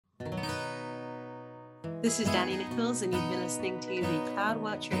This is Danny Nichols, and you've been listening to the Cloud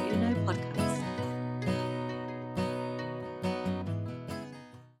Watcher Uno podcast.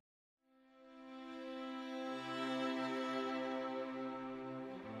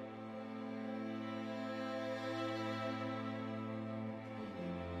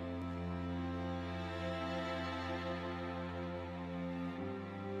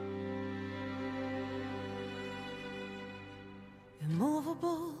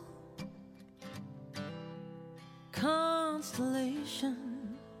 Immovable constellation,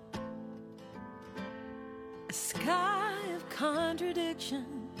 a sky of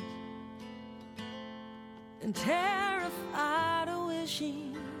contradictions, and terrified of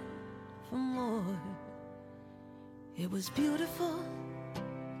wishing for more. It was beautiful,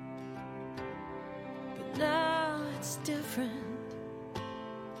 but now it's different.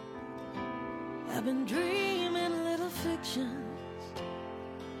 I've been dreaming little fictions,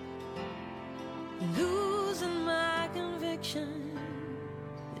 losing my conviction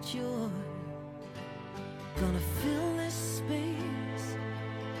that you're gonna fill this space,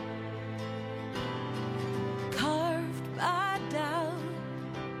 carved by doubt.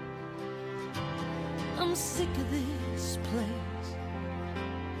 I'm sick of this place.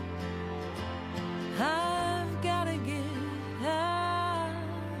 I've gotta get out.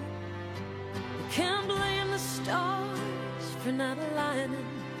 I can't blame the stars for not aligning.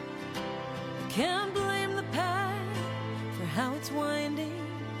 Can't blame the path for how it's winding,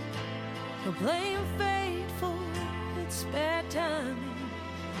 or blame fate for its bad timing,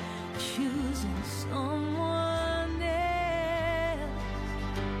 choosing someone else.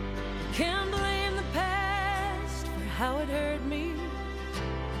 Can't blame the past for how it hurt me.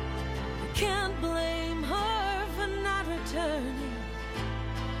 Can't blame her for not returning.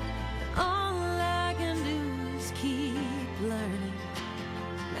 All I can do is keep learning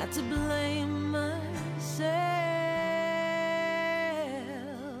not to blame myself.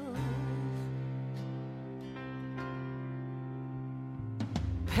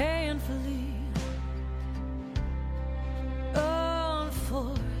 Painfully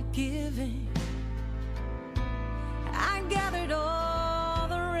unforgiving, I gathered all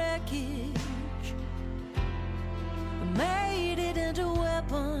the wreckage, made it into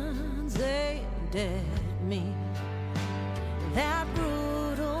weapons aimed at me. That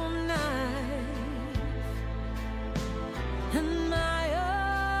brutal knife in my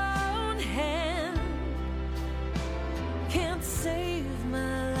own hand can't save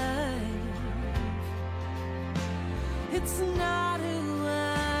my life. It's not who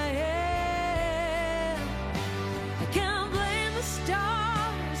I am. I can't blame the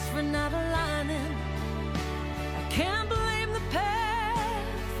stars for not aligning. I can't blame the path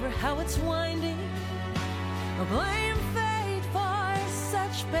for how it's winding. I blame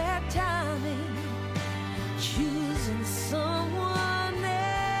such bad timing, choosing someone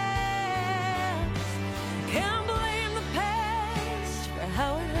else. Can't blame the past for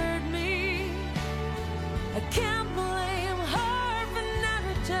how it hurt me. I can't blame her for not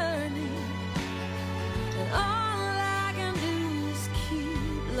returning. And all I can do is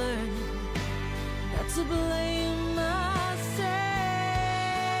keep learning not to blame myself.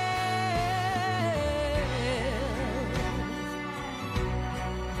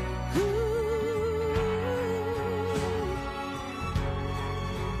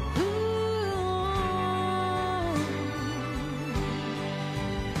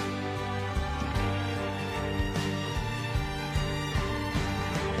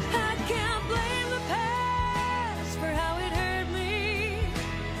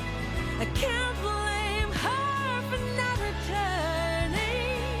 I can't blame her for not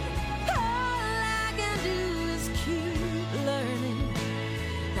returning. All I can do is keep learning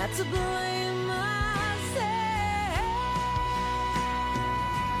not to blame myself.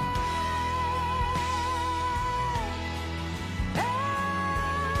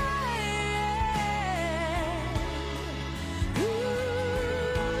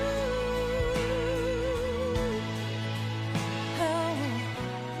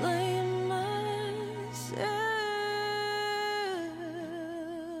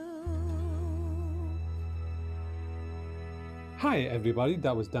 Hi everybody,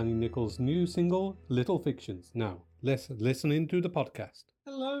 that was Danny Nichols' new single, Little Fictions. Now, let's listen into the podcast.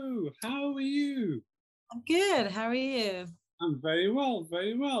 Hello, how are you? I'm good. How are you? I'm very well,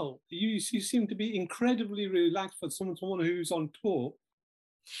 very well. You seem to be incredibly relaxed for someone who's on tour.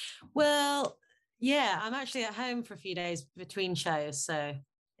 Well, yeah, I'm actually at home for a few days between shows, so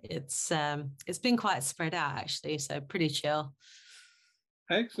it's been quite spread out actually, so pretty chill.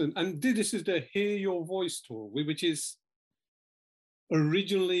 Excellent. And this is the Hear Your Voice tour, which is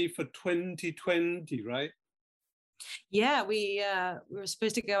originally for 2020, right? Yeah, we were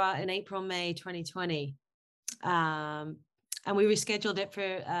supposed to go out in April, May 2020. And we rescheduled it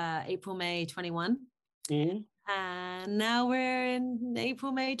for April, May 21. And now we're in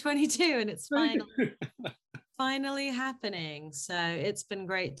April, May 22, and it's finally happening. So it's been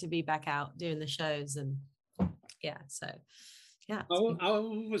great to be back out doing the shows. And yeah, so yeah. I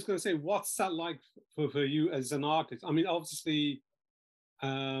was going to say, what's that like for you as an artist? I mean, obviously,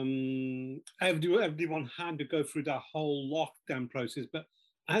 everyone had to go through that whole lockdown process, but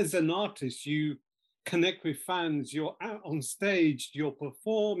as an artist, you connect with fans, you're out on stage, you're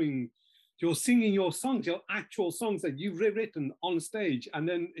performing, you're singing your songs, your actual songs that you've written on stage, and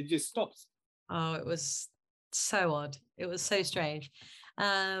then it just stops. Oh, it was so odd. It was so strange.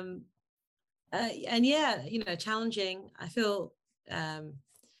 And yeah, challenging. I feel,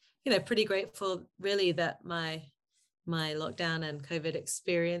 pretty grateful really that my lockdown and COVID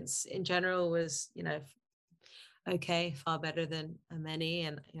experience in general was, okay, far better than many.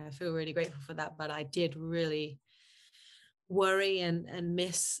 And I feel really grateful for that. But I did really worry and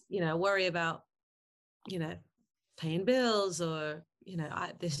miss, worry about, paying bills or,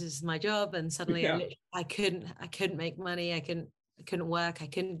 this is my job. And suddenly I couldn't make money. I couldn't work. I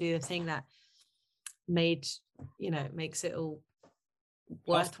couldn't do the thing that makes it all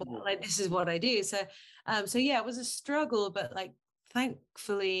worthwhile. Like, this is what I do. So yeah, it was a struggle, but like,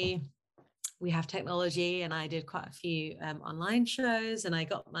 thankfully we have technology, and I did quite a few online shows, and I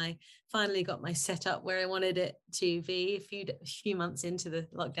finally got my setup where I wanted it to be a few months into the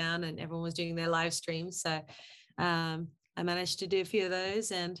lockdown, and everyone was doing their live streams. So I managed to do a few of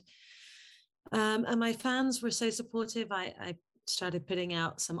those, and my fans were so supportive. I started putting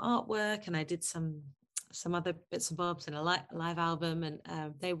out some artwork, and I did some other bits and bobs and a live album, and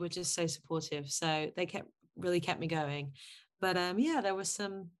they were just so supportive. So they really kept me going. But yeah, there were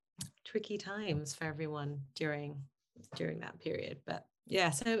some tricky times for everyone during that period. But yeah,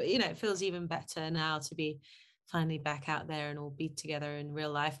 so it feels even better now to be finally back out there and all be together in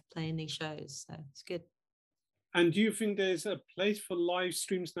real life playing these shows. So it's good. And do you think there's a place for live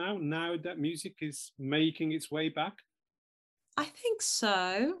streams now that music is making its way back? I think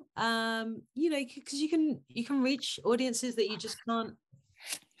so. Because you can reach audiences that you just can't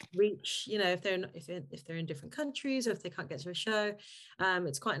reach, if they're in different countries, or if they can't get to a show.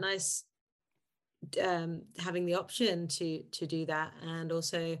 It's quite nice having the option to do that, and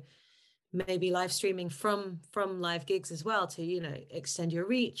also maybe live streaming from live gigs as well to extend your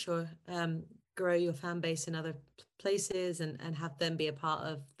reach, or grow your fan base in other places, and have them be a part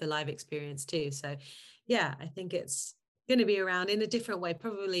of the live experience too. So yeah, I think it's going to be around in a different way,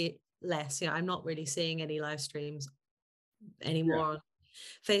 probably less. I'm not really seeing any live streams anymore on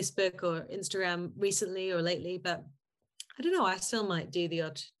Facebook or Instagram recently or lately, but I don't know, I still might do the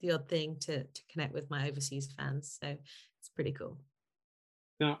odd thing to connect with my overseas fans. So it's pretty cool.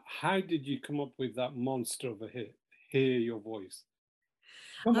 Now, how did you come up with that monster of a hit, Hear Your Voice?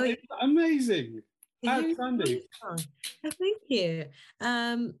 It's amazing. Outstanding. Thank you.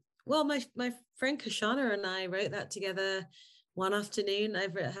 Well, my friend Kashana and I wrote that together one afternoon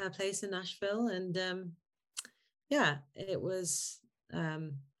over at her place in Nashville, and yeah, it was a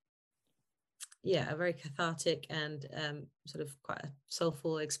very cathartic and sort of quite a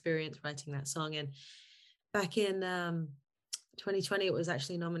soulful experience writing that song. And back in 2020, it was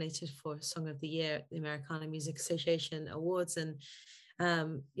actually nominated for Song of the Year at the Americana Music Association Awards, and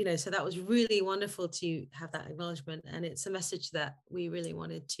so that was really wonderful to have that acknowledgement. And it's a message that we really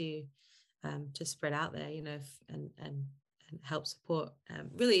wanted to spread out there, and help support.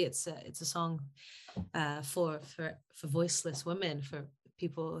 Really, it's a song for voiceless women, for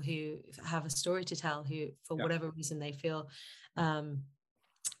people who have a story to tell, who for whatever reason they feel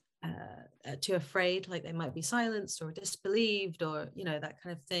too afraid, like they might be silenced or disbelieved, or that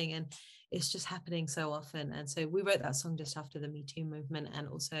kind of thing. And it's just happening so often. And so we wrote that song just after the Me Too movement, and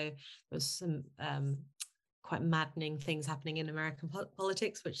also there was some quite maddening things happening in American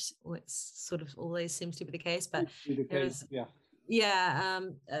politics, which sort of always seems to be the case. But there was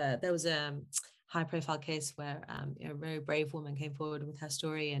a high profile case where a very brave woman came forward with her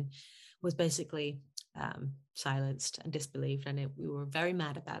story and was basically silenced and disbelieved, and we were very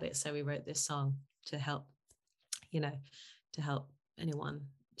mad about it. So we wrote this song to help anyone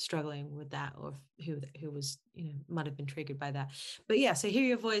struggling with that, or who was might have been triggered by that. But yeah, so Hear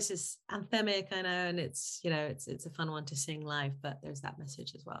Your Voice is anthemic, I know, and it's it's a fun one to sing live, but there's that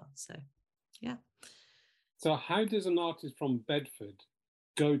message as well. So yeah. So how does an artist from Bedford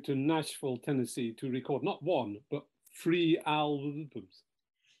go to Nashville, Tennessee to record not one but 3 albums?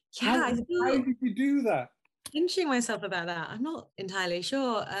 Yeah, how did you do that? pinching myself about that. I'm not entirely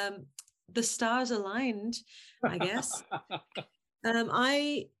sure. The stars aligned, I guess.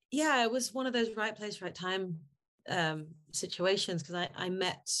 It was one of those right place, right time situations, because I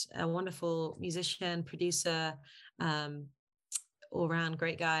met a wonderful musician, producer, all round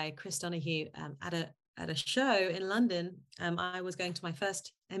great guy, Chris Donahue, at a show in London. I was going to my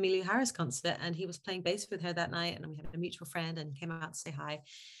first Emmylou Harris concert, and he was playing bass with her that night, and we had a mutual friend, and he came out to say hi.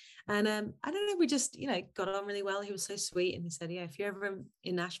 And I don't know, we just, got on really well. He was so sweet. And he said, if you're ever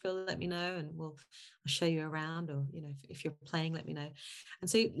in Nashville, let me know and I'll show you around, or, if you're playing, let me know. And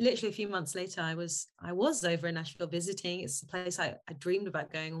so literally a few months later, I was over in Nashville visiting. It's a place I dreamed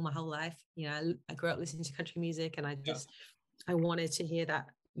about going all my whole life. I grew up listening to country music, and I wanted to hear that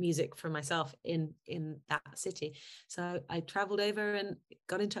music for myself in that city. So I traveled over and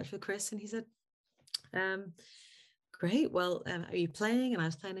got in touch with Chris, and he said, great, well, are you playing? And I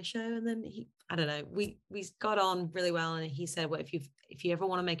was playing a show, and then I don't know, we got on really well. And he said, well, if you ever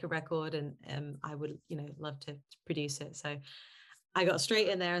want to make a record, and I would love to produce it. So I got straight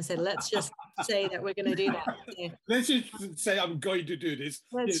in there and said, let's just say that we're going to do that. So, let's just say I'm going to do this.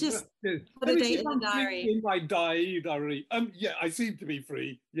 Let's just put a date in the diary. In my diary. I seem to be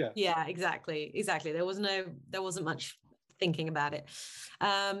free. Yeah, exactly. There wasn't much thinking about it.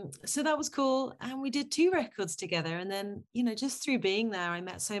 So that was cool. And we did 2 records together. And then, just through being there, I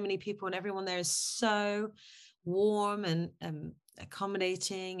met so many people, and everyone there is so warm and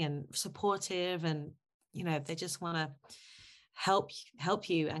accommodating and supportive. And, they just want to help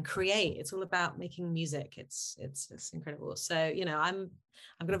you and create. It's all about making music. It's incredible. So,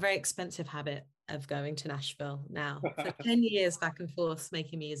 I've got a very expensive habit of going to Nashville now for 10 years back and forth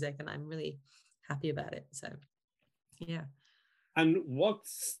making music, and I'm really happy about it. So yeah. And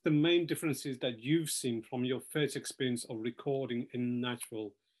what's the main differences that you've seen from your first experience of recording in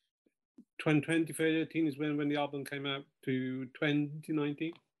Nashville? 2013 is when the album came out, to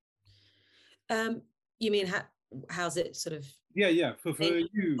 2019? You mean how's it sort of? Yeah. For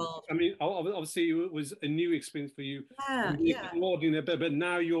you, I mean, obviously it was a new experience for you. Recording, but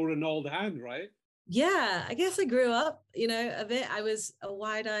now you're an old hand, right? Yeah, I guess I grew up, a bit. I was a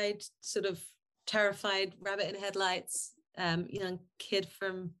wide-eyed, sort of terrified rabbit in headlights, young kid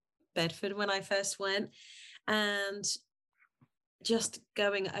from Bedford when I first went. And just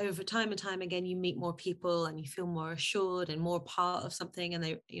going over time and time again, you meet more people and you feel more assured and more part of something. And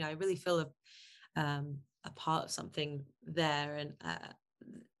I really feel a part of something there. And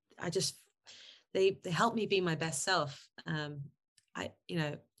they help me be my best self.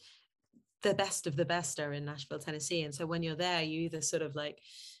 The best of the best are in Nashville, Tennessee. And so when you're there, you either sort of like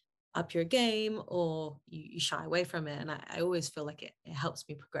up your game or you shy away from it. And I always feel like it helps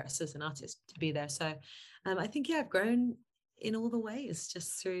me progress as an artist to be there. So I think, I've grown in all the ways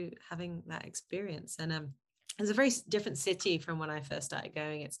just through having that experience. And it's a very different city from when I first started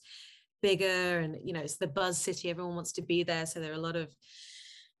going. It's bigger, and it's the buzz city. Everyone wants to be there. So there are a lot of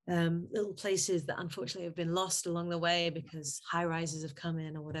little places that unfortunately have been lost along the way because high rises have come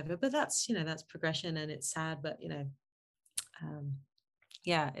in or whatever. But that's that's progression, and it's sad. But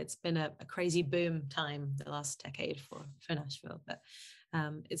it's been a crazy boom time the last decade for Nashville. But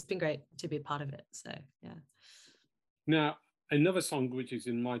it's been great to be a part of it. So yeah. Now, another song which is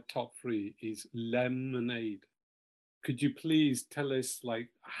in my top 3 is Lemonade. Could you please tell us, like,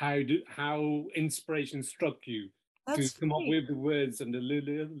 how inspiration struck you to come up with the words and the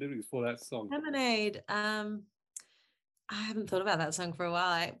lyrics for that song? Lemonade. I haven't thought about that song for a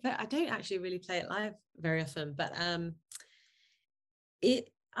while. I don't actually really play it live very often. But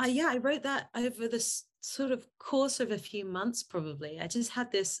I wrote that over this sort of course of a few months, probably. I just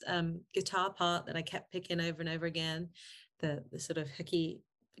had this guitar part that I kept picking over and over again, the sort of hooky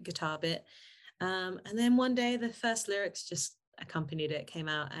guitar bit. And then one day the first lyrics just accompanied it, came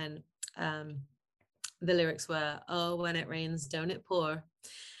out, and the lyrics were, "Oh, when it rains, don't it pour?"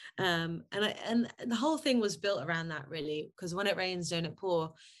 And the whole thing was built around that, really, because when it rains, don't it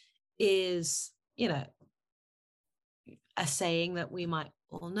pour is, a saying that we might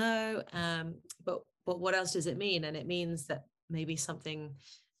all know, but what else does it mean? And it means that maybe something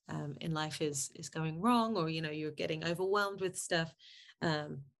in life is going wrong, or you're getting overwhelmed with stuff,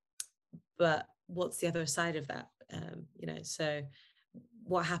 but what's the other side of that? So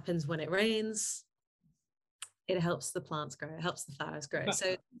what happens when it rains? It helps the plants grow, it helps the flowers grow.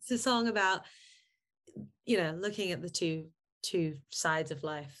 So it's a song about looking at the two sides of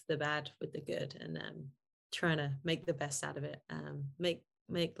life, the bad with the good, and trying to make the best out of it, make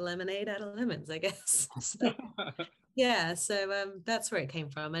lemonade out of lemons, I guess. So, so that's where it came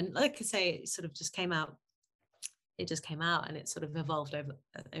from. And like I say, it sort of just came out. It just came out, and it sort of evolved over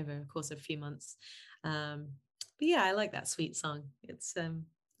the course of a few months. But yeah, I like that sweet song. It's one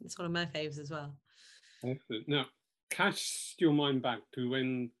of my faves as well. Excellent. Now, cast your mind back to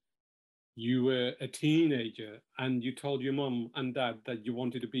when you were a teenager and you told your mum and dad that you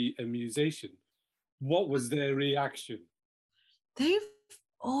wanted to be a musician. What was their reaction? They've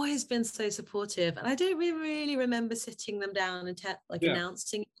always been so supportive, and I don't really remember sitting them down and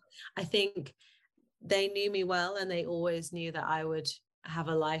announcing. I think they knew me well, and they always knew that I would have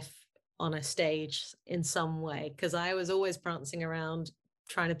a life on a stage in some way, because I was always prancing around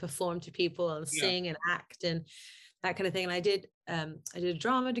trying to perform to people and sing and act and that kind of thing. And I did a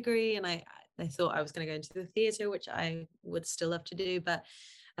drama degree, and I thought I was going to go into the theatre, which I would still love to do, but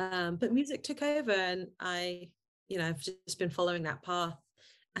music took over, and I've just been following that path,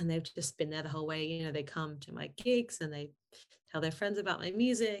 and they've just been there the whole way. They come to my gigs and they tell their friends about my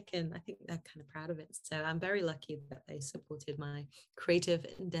music, and I think they're kind of proud of it. So I'm very lucky that they supported my creative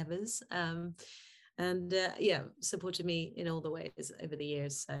endeavors. And supported me in all the ways over the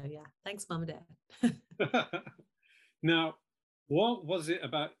years. So yeah, thanks, Mum and Dad. Now, what was it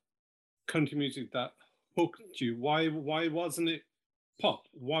about country music that hooked you? Why wasn't it pop?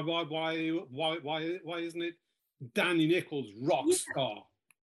 Why isn't it Danny Nichols rock star?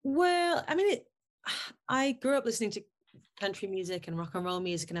 Well, I mean, I grew up listening to country music and rock and roll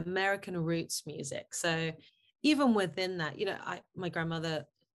music and American roots music. So even within that, my grandmother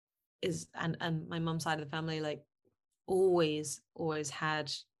is, and my mom's side of the family, like always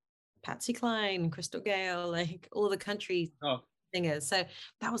had Patsy Cline, Crystal Gale, like all the country singers. So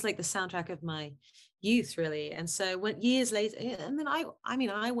that was like the soundtrack of my youth, really. And so when years later, and then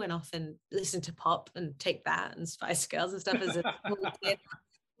I went off and listened to pop and Take That and Spice Girls and stuff as a small kid.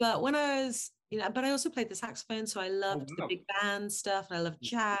 But when I was, but I also played the saxophone, so I loved the big band stuff, and I loved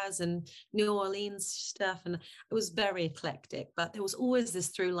jazz and New Orleans stuff, and it was very eclectic. But there was always this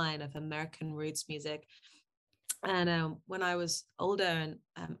through line of American roots music. And when I was older, and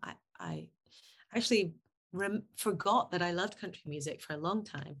I actually forgot that I loved country music for a long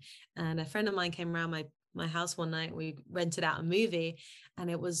time. And a friend of mine came around my house one night. We rented out a movie,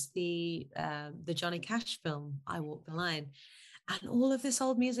 and it was the Johnny Cash film, I Walk the Line. And all of this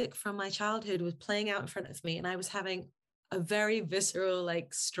old music from my childhood was playing out in front of me, and I was having a very visceral,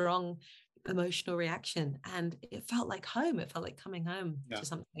 like strong emotional reaction, and it felt like home. It felt like coming home to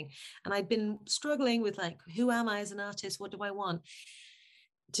something. And I'd been struggling with, like, who am I as an artist? What do I want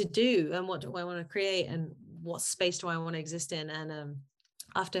to do, and what do I want to create, and what space do I want to exist in? And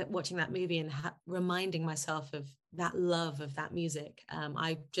after watching that movie and reminding myself of that love of that music,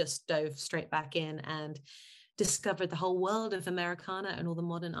 I just dove straight back in and discovered the whole world of Americana and all the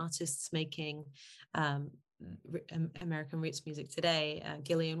modern artists making American roots music today,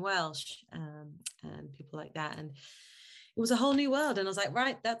 Gillian Welsh, and people like that. And it was a whole new world. And I was like,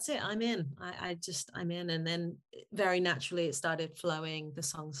 right, that's it. I'm in. I'm in. And then very naturally it started flowing. The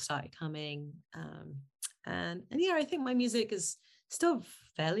songs started coming. And yeah, I think my music is still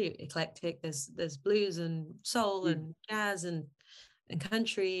fairly eclectic. There's blues and soul and jazz and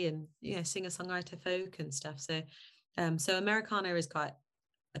country and singer-songwriter folk and stuff. So so Americana is quite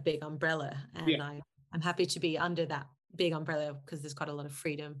a big umbrella, and I'm happy to be under that big umbrella because there's quite a lot of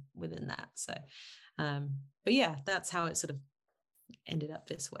freedom within that. So but yeah, that's how it sort of ended up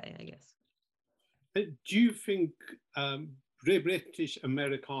this way, I guess. Do you think British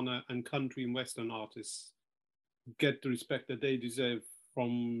Americana and country and Western artists get the respect that they deserve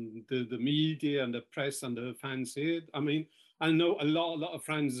from the media and the press and the fans here? I mean, I know a lot of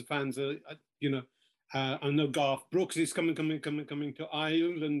fans are, I know Garth Brooks is coming to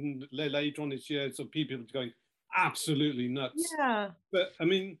Ireland later on this year, so people are going absolutely nuts. Yeah. But I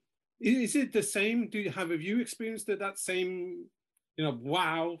mean, is it the same? Have you experienced that same,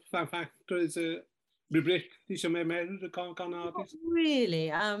 wow factor as a British American artist?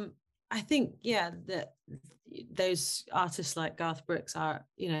 Really? I think, that those artists like Garth Brooks are,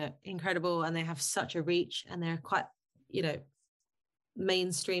 incredible, and they have such a reach, and they're quite,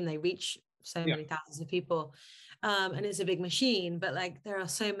 mainstream. They reach so many thousands of people, and it's a big machine. But like, there are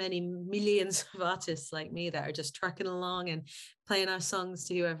so many millions of artists like me that are just trucking along and playing our songs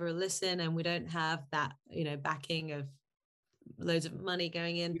to whoever will listen, and we don't have that, backing of loads of money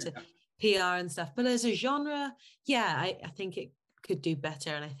going into PR and stuff. But as a genre, I think it could do better.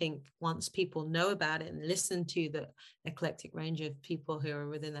 And I think once people know about it and listen to the eclectic range of people who are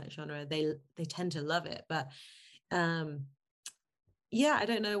within that genre, they tend to love it. But I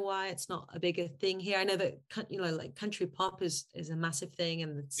don't know why it's not a bigger thing here. I know that, like country pop is a massive thing,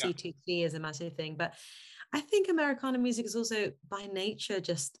 and the C2C is a massive thing. But I think Americana music is also by nature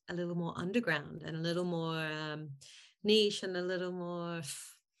just a little more underground and a little more niche and a little more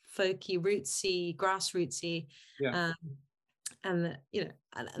folky, rootsy, grassrootsy. Yeah. And you know,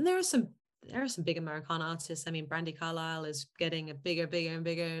 and there are some big Americana artists. I mean, Brandy Carlisle is getting a bigger and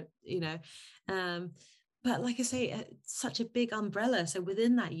bigger, you know. But like I say, it's such a big umbrella. So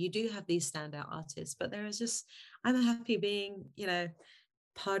within that, you do have these standout artists. But there is just, I'm happy being, you know,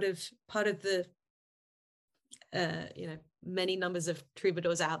 part of the, you know, many numbers of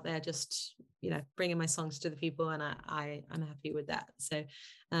troubadours out there, just, you know, bringing my songs to the people, and I'm happy with that. So,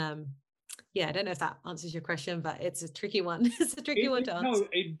 yeah, I don't know if that answers your question, but it's a tricky one. It's a tricky one to answer. No,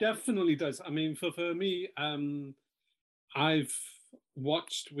 it definitely does. I mean, for me, I've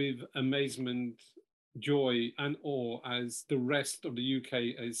watched with amazement, joy, and awe as the rest of the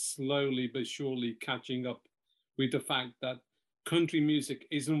UK is slowly but surely catching up with the fact that country music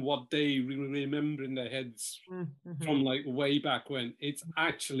isn't what they remember in their heads from like way back when. It's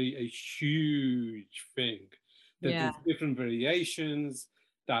actually a huge thing. That there's different variations,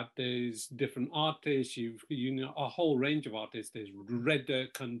 that there's different artists, you know, a whole range of artists. There's red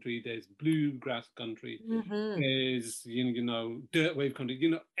dirt country, there's bluegrass country, there's, you know, dirt wave country, you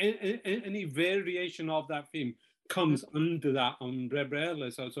know, any variation of that theme comes under that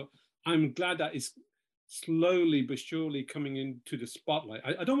umbrella. So I'm glad that it's slowly but surely coming into the spotlight.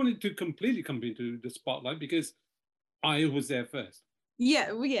 I don't want it to completely come into the spotlight because I was there first.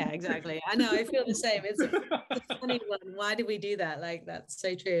 Yeah, well, yeah, exactly. I know, I feel the same. It's a funny one. Why did we do that? Like, that's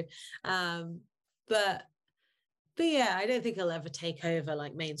so true. But yeah, I don't think it'll ever take over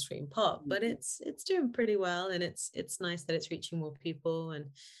like mainstream pop, but it's doing pretty well, and it's nice that it's reaching more people. And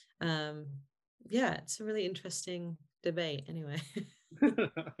yeah, it's a really interesting debate anyway.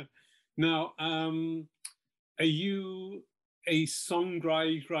 Now, are you a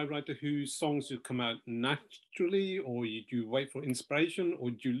songwriter whose songs would come out naturally, or do you wait for inspiration, or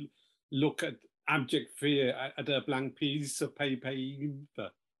do you look at abject fear at a blank piece of paper?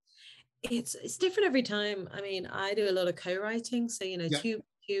 It's different every time. I mean, I do a lot of co-writing, so you know,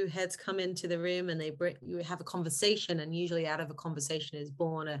 two heads come into the room and you have a conversation, and usually out of a conversation is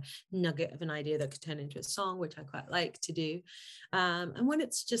born a nugget of an idea that could turn into a song, which I quite like to do. And when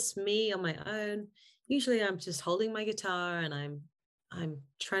it's just me on my own, usually I'm just holding my guitar and I'm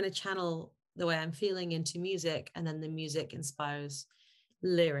trying to channel the way I'm feeling into music, and then the music inspires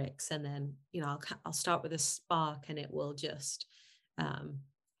lyrics, and then, you know, I'll start with a spark, and it will just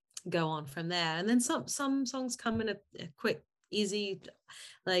go on from there. And then some songs come in a quick, easy,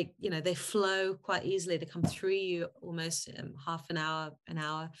 like, you know, they flow quite easily. They come through you almost in half an hour.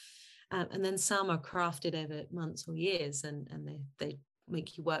 And then some are crafted over months or years, and they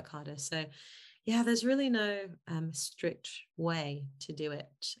make you work harder. So yeah, there's really no strict way to do it.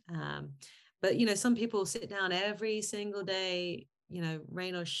 But, you know, some people sit down every single day, you know,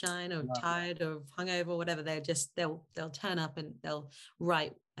 rain or shine, or tired or hungover or whatever. They'll turn up and they'll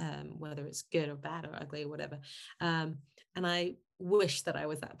write, whether it's good or bad or ugly or whatever. And I wish that I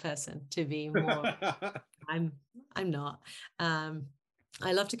was that person to be more. I'm not.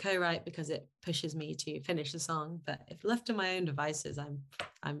 I love to co-write because it pushes me to finish the song. But if left to my own devices, I'm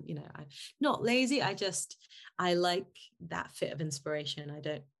you know, I'm not lazy. I like that fit of inspiration.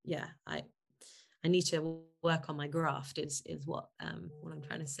 I need to work on my graft is what I'm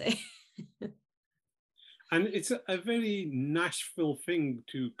trying to say. And it's a very Nashville thing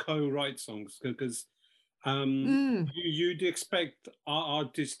to co-write songs, because you'd expect our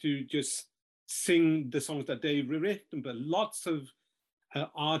artists to just sing the songs that they've written, but lots of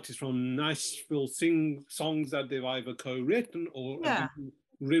artists from Nashville sing songs that they've either co-written or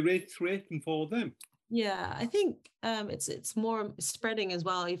rewritten for them. Yeah, I think it's more spreading as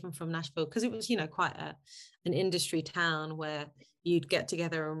well, even from Nashville, because it was, you know, quite an industry town where you'd get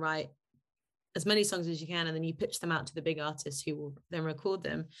together and write as many songs as you can, and then you pitch them out to the big artists who will then record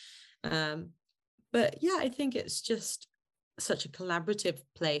them. But yeah, I think it's just such a collaborative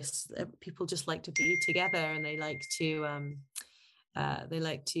place. People just like to be together, and they like to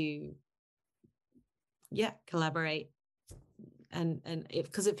collaborate, and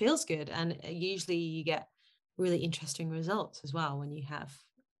because it feels good, and usually you get really interesting results as well when you have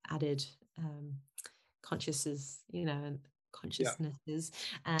added consciousnesses, you know, and consciousnesses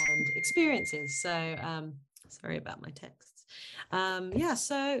and experiences. So sorry about my texts.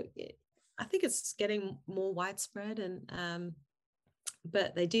 So I think it's getting more widespread, and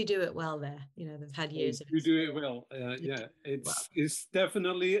but they do it well there. You know, they've had years. You do it well. It's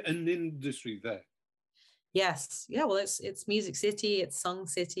definitely an industry there. Yes. Yeah. Well, it's Music City. It's Song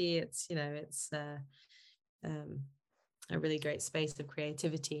City. It's, you know, it's a really great space of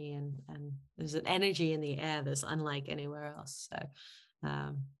creativity, and there's an energy in the air that's unlike anywhere else. So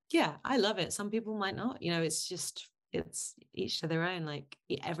yeah, I love it. Some people might not. You know, it's just it's each to their own. Like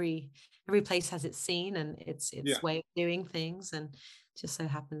every place has its scene and its Yeah, way of doing things, and it just so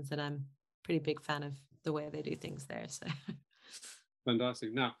happens that I'm a pretty big fan of the way they do things there. So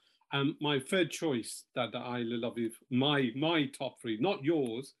fantastic. Now, my third choice that I love is my top three, not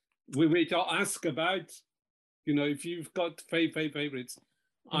yours. Which I'll ask about. You know, if you've got favorites,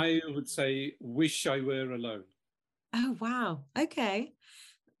 I would say "Wish I Were Alone." oh wow, okay,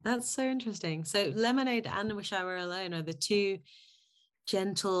 that's so interesting. So Lemonade and Wish I Were Alone are the two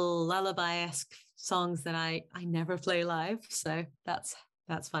gentle lullaby-esque songs that I never play live. So that's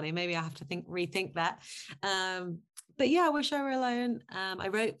funny. Maybe I have to rethink that. But yeah, I Wish I Were Alone.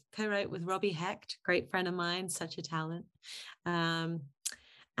 I co-wrote with Robbie Hecht, great friend of mine, such a talent. And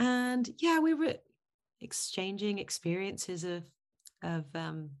yeah, we were exchanging experiences of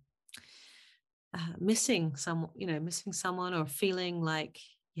missing someone, or feeling like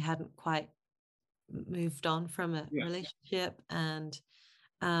you hadn't quite moved on from a Yeah. relationship, and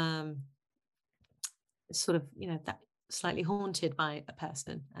sort of, that slightly haunted by a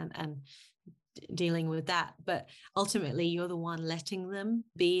person, and dealing with that, but ultimately you're the one letting them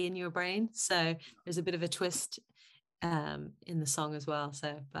be in your brain. So there's a bit of a twist in the song as well.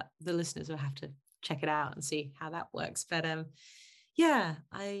 So, but the listeners will have to check it out and see how that works. But yeah,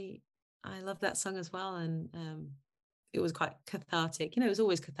 I love that song as well, and it was quite cathartic. It was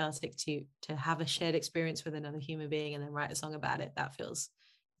always cathartic to have a shared experience with another human being and then write a song about it. That feels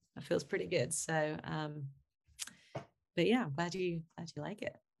pretty good. So, but yeah, I'm glad you like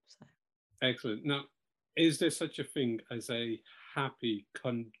it. So. Excellent. Now, is there such a thing as a happy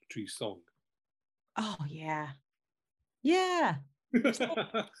country song? Oh yeah, yeah.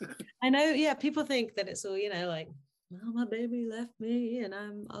 I know. Yeah, people think that it's all like, oh, my baby left me and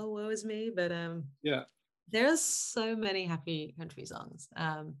I'm, oh, woe is me. But yeah, there's so many happy country songs.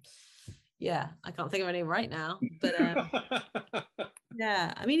 Yeah, I can't think of any right now, but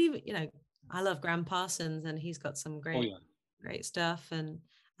yeah, I mean, even I love Graham Parsons, and he's got some oh yeah, great stuff. And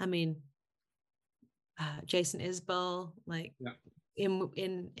I mean, Jason Isbell, like yeah.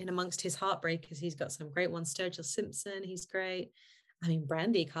 in amongst his heartbreakers, he's got some great ones. Sturgill Simpson, he's great. I mean,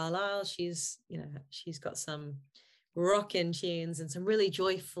 Brandi Carlile, she's got some rockin' tunes and some really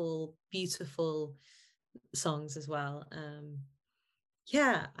joyful, beautiful songs as well.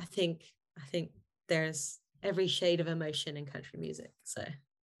 Yeah, I think there's every shade of emotion in country music. So,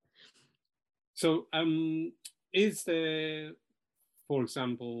 is there, for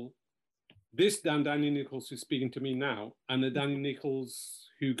example, this Danny Nichols who's speaking to me now, and the Danny Nichols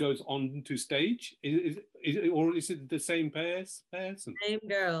who goes on to stage? Is it the same person? Same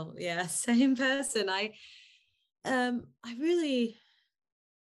girl, yeah, same person. I really,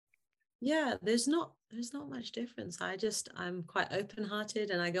 yeah, there's not much difference. I'm quite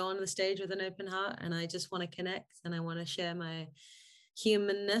open-hearted, and I go on the stage with an open heart, and I just want to connect, and I want to share my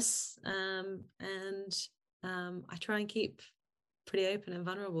humanness, and I try and keep pretty open and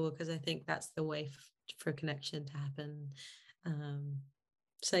vulnerable, because I think that's the way for connection to happen.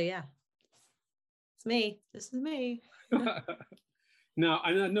 So yeah, it's me. This is me. Now,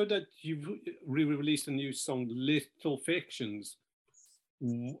 I know that you've re-released a new song, Little Fictions.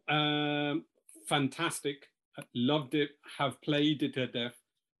 Fantastic. Loved it. Have played it to death.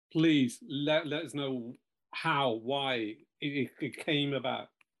 Please let us know how, why it came about.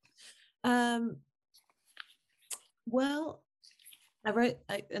 Well, I wrote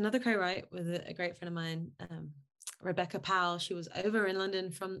another co-write with a great friend of mine, Rebecca Powell. She was over in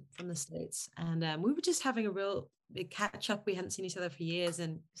London from the States, and we were just having a real big catch up. We hadn't seen each other for years,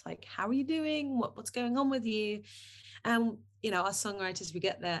 and it's like, how are you doing? What's going on with you? And us songwriters,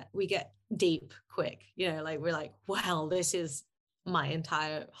 we get deep quick. Like we're like, well, this is my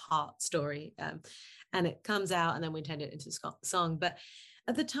entire heart story, and it comes out, and then we turn it into a song. But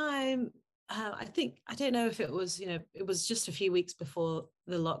at the time, I don't know if it was, it was just a few weeks before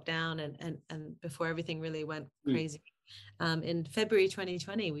the lockdown, and before everything really went crazy. In February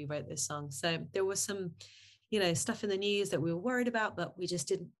 2020, we wrote this song. So there was some, stuff in the news that we were worried about, but we just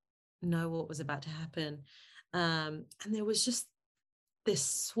didn't know what was about to happen. And there was just this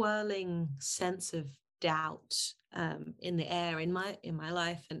swirling sense of doubt in the air in my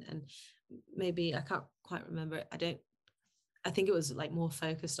life, and maybe I can't quite remember. I think it was like more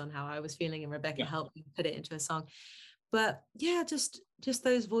focused on how I was feeling, and Rebecca helped me put it into a song. But yeah, just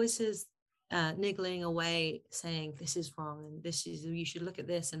those voices niggling away, saying this is wrong, and you should look at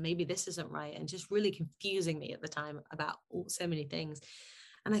this, and maybe this isn't right, and just really confusing me at the time about so many things.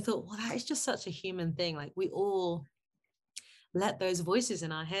 And I thought, well, that is just such a human thing. Like, we all let those voices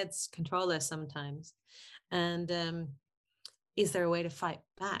in our heads control us sometimes. And is there a way to fight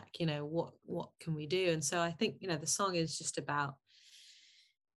back? You know, what can we do? And so I think, you know, the song is just about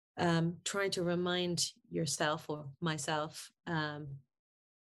trying to remind yourself or myself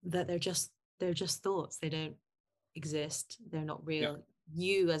that they're just thoughts. They don't exist. They're not real.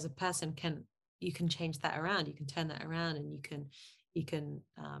 You as a person you can change that around. You can turn that around, and you can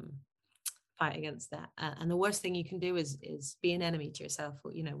fight against that. And the worst thing you can do is be an enemy to yourself.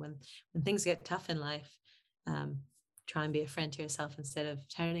 Or, you know, when things get tough in life, try and be a friend to yourself instead of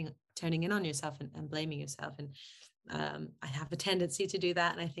turning in on yourself and blaming yourself. And I have a tendency to do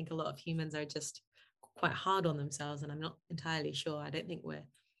that, and I think a lot of humans are just quite hard on themselves, and I'm not entirely sure. I don't think we're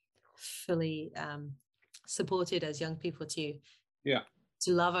fully supported as young people to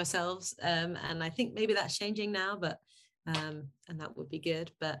love ourselves, and I think maybe that's changing now, but and that would be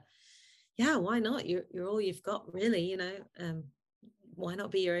good. But yeah, why not? You're all you've got, really, you know. Why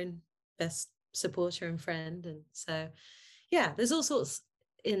not be your own best supporter and friend? And so yeah, there's all sorts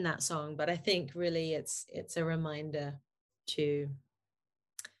in that song, but I think really it's a reminder to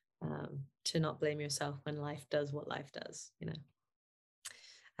not blame yourself when life does what life does, you know.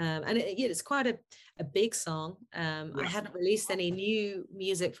 And it's quite a big song. I hadn't released any new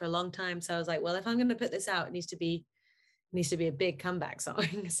music for a long time, so I was like, well, if I'm going to put this out, it needs to be a big comeback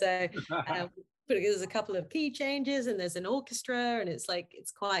song. So but there's a couple of key changes, and there's an orchestra, and it's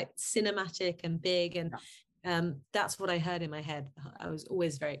quite cinematic and big, and that's what I heard in my head. I was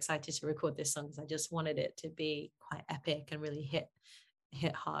always very excited to record this song because I just wanted it to be quite epic and really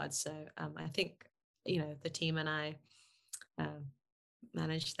hit hard. So I think, you know, the team and I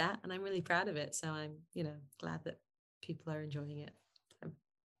managed that, and I'm really proud of it. So I'm, you know, glad that people are enjoying it.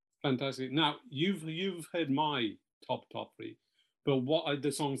 Fantastic. Now you've heard my top three, but what are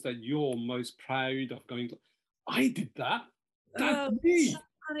the songs that you're most proud of going to? I did that. That's me.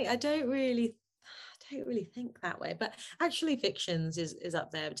 I don't really think that way, but actually Fictions is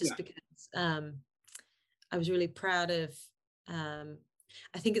up there just because I was really proud of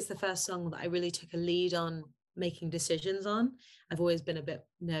I think it's the first song that I really took a lead on making decisions on. I've always been a bit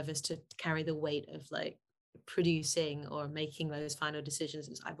nervous to carry the weight of like producing or making those final decisions.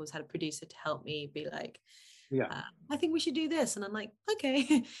 I've always had a producer to help me be like, I think we should do this, and I'm like,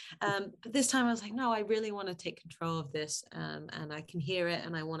 okay. But this time I was like, no, I really want to take control of this, and I can hear it,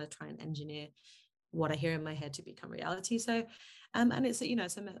 and I want to try and engineer what I hear in my head to become reality. So and it's, you know,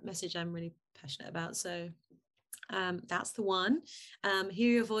 it's a message I'm really passionate about. So that's the one.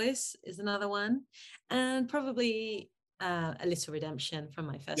 Hear Your Voice is another one, and probably A Little Redemption from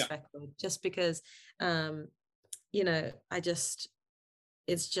my first record, just because you know,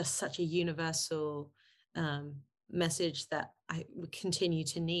 it's just such a universal message that I would continue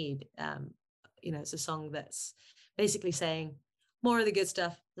to need. You know, it's a song that's basically saying more of the good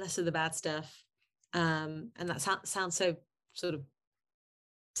stuff, less of the bad stuff, and that sounds so sort of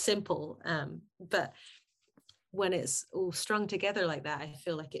simple, but when it's all strung together like that, I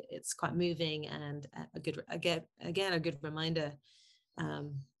feel like it's quite moving, and a good reminder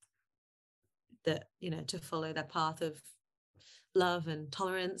that, you know, to follow that path of love and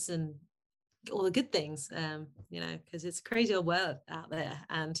tolerance and all the good things, you know, because it's a crazy old world out there,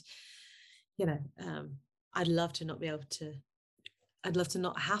 and you know, I'd love to not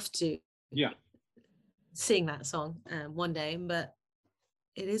have to sing that song one day, but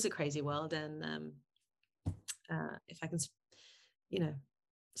it is a crazy world, and if I can, you know,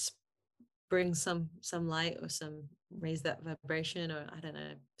 bring some light or raise that vibration, or I don't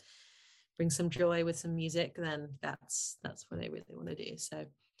know, bring some joy with some music, then that's what I really want to do. So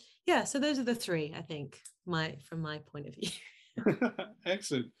yeah, so those are the three, I think, from my point of view.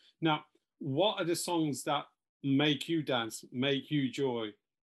 Excellent. Now, what are the songs that make you dance, make you joy?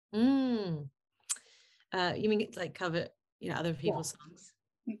 You mean like cover, you know, other people's songs?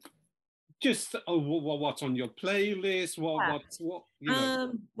 Just what's on your playlist? What you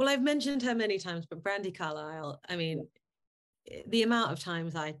know? Well, I've mentioned her many times, but Brandi Carlile. I mean, the amount of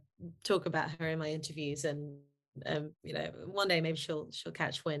times I talk about her in my interviews, and you know, one day maybe she'll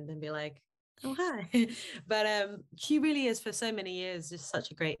catch wind and be like, "Oh, hi." But she really is, for so many years, just such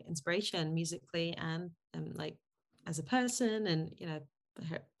a great inspiration musically and like as a person, and you know,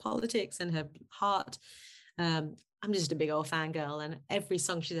 her politics and her heart. I'm just a big old fangirl, and every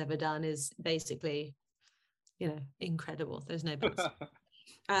song she's ever done is basically, you know, incredible. There's no buts.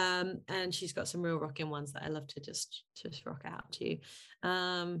 And she's got some real rocking ones that I love to just rock out to.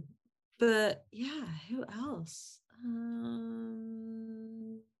 But yeah, who else?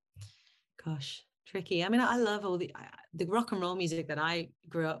 Gosh, tricky. I mean, I love all the rock and roll music that I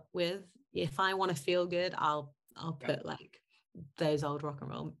grew up with. If I want to feel good, I'll put like those old rock and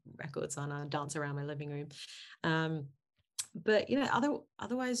roll records on. I'll dance around my living room. but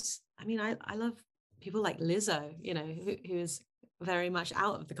otherwise, I mean, I love people like Lizzo, who is very much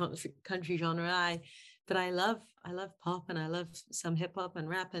out of the country genre. But I love pop, and I love some hip hop and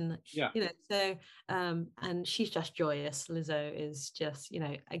rap, and Yeah. so and she's just joyous. Lizzo is just,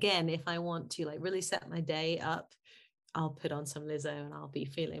 again, if I want to like really set my day up, I'll put on some Lizzo and I'll be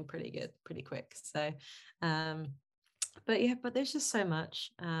feeling pretty good pretty quick. So but there's just so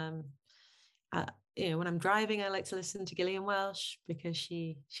much. When I'm driving, I like to listen to Gillian Welsh, because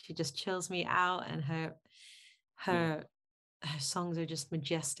she just chills me out, and her songs are just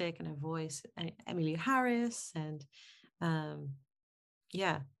majestic, and her voice. And Emmylou Harris, and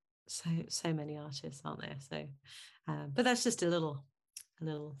so many artists, aren't there? So but that's just a little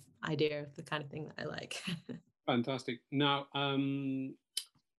idea of the kind of thing that I like. Fantastic. Now,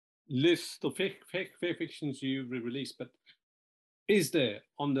 list of fictions you released, but is there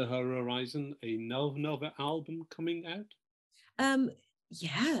on the horizon another album coming out?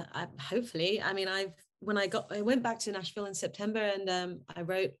 Yeah, hopefully. I mean, I went back to Nashville in September, and I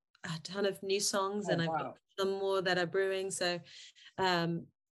wrote a ton of new songs, and I've got some more that are brewing. So I'm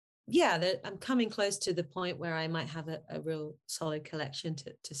coming close to the point where I might have a real solid collection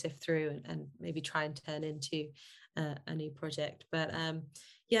to sift through, and maybe try and turn into a new project. But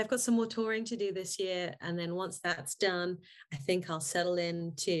I've got some more touring to do this year, and then once that's done, I think I'll settle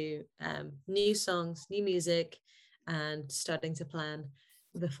into new songs, new music, and starting to plan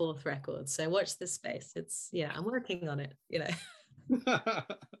the fourth record. So watch this space. I'm working on it.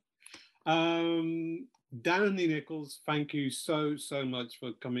 Danny Nicholls, thank you so much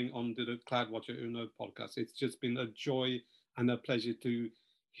for coming on to the Cloudwatcher Uno podcast. It's just been a joy and a pleasure to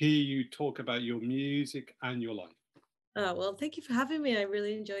hear you talk about your music and your life. Oh, well, thank you for having me. I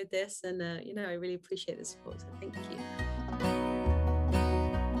really enjoyed this, and I really appreciate the support. So thank you.